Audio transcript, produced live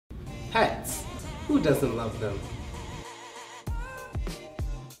Pets. Who doesn't love them?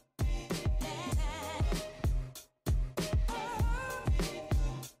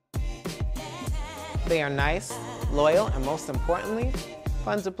 They are nice, loyal, and most importantly,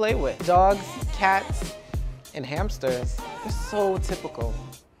 fun to play with. Dogs, cats, and hamsters, they're so typical.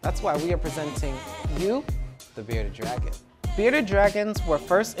 That's why we are presenting you the bearded dragon. Bearded dragons were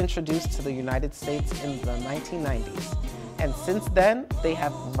first introduced to the United States in the 1990s. And since then, they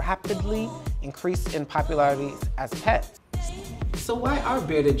have rapidly increased in popularity as pets. So why are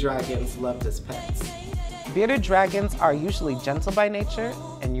bearded dragons loved as pets? Bearded dragons are usually gentle by nature,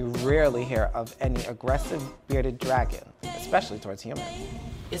 and you rarely hear of any aggressive bearded dragon, especially towards humans.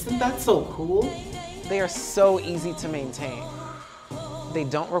 Isn't that so cool? They are so easy to maintain. They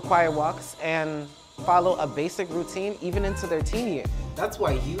don't require walks and follow a basic routine even into their teen years. That's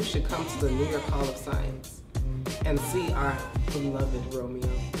why you should come to the New York Hall of Science and see our beloved Romeo.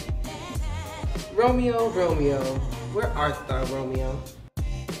 Romeo, Romeo, where art thou, Romeo?